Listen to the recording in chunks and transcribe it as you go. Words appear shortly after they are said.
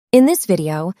In this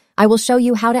video, I will show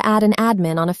you how to add an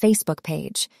admin on a Facebook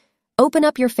page. Open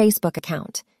up your Facebook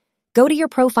account. Go to your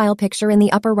profile picture in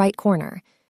the upper right corner.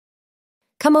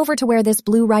 Come over to where this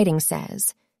blue writing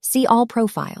says, See All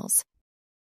Profiles.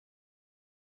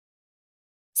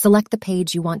 Select the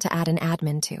page you want to add an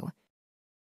admin to.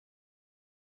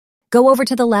 Go over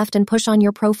to the left and push on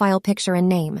your profile picture and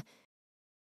name.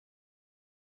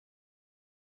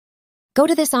 Go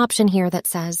to this option here that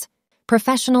says,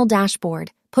 Professional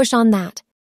Dashboard. Push on that.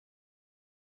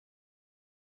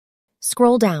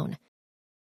 Scroll down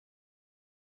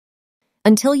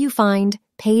until you find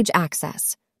Page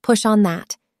Access. Push on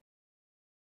that.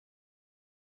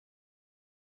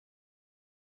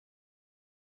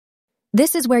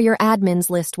 This is where your admins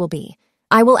list will be.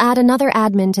 I will add another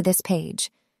admin to this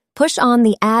page. Push on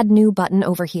the Add New button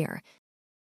over here.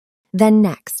 Then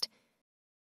Next.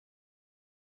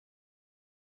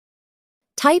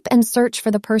 Type and search for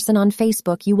the person on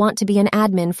Facebook you want to be an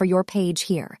admin for your page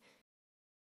here.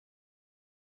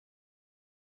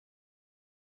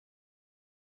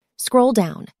 Scroll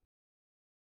down.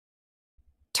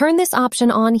 Turn this option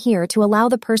on here to allow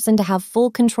the person to have full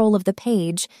control of the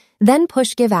page, then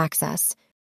push Give Access.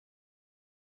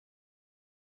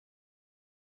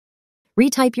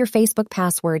 Retype your Facebook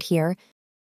password here.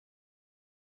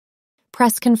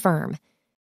 Press Confirm.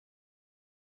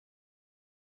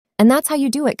 And that's how you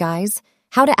do it, guys.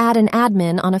 How to add an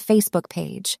admin on a Facebook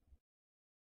page.